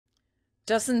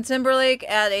Justin Timberlake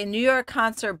at a New York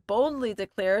concert boldly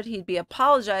declared he'd be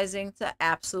apologizing to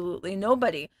absolutely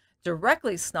nobody,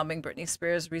 directly snubbing Britney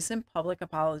Spears' recent public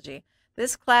apology.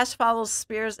 This clash follows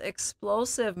Spears'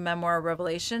 explosive memoir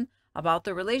revelation about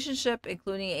the relationship,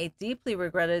 including a deeply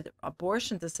regretted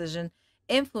abortion decision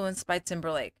influenced by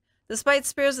Timberlake. Despite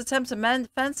Spears' attempt to mend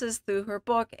fences through her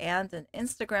book and an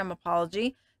Instagram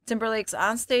apology, Timberlake's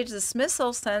onstage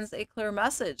dismissal sends a clear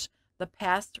message: the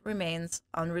past remains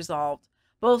unresolved.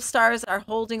 Both stars are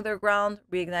holding their ground,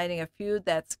 reigniting a feud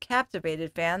that's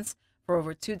captivated fans for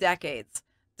over 2 decades.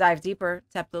 Dive deeper,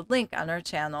 tap the link on our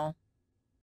channel.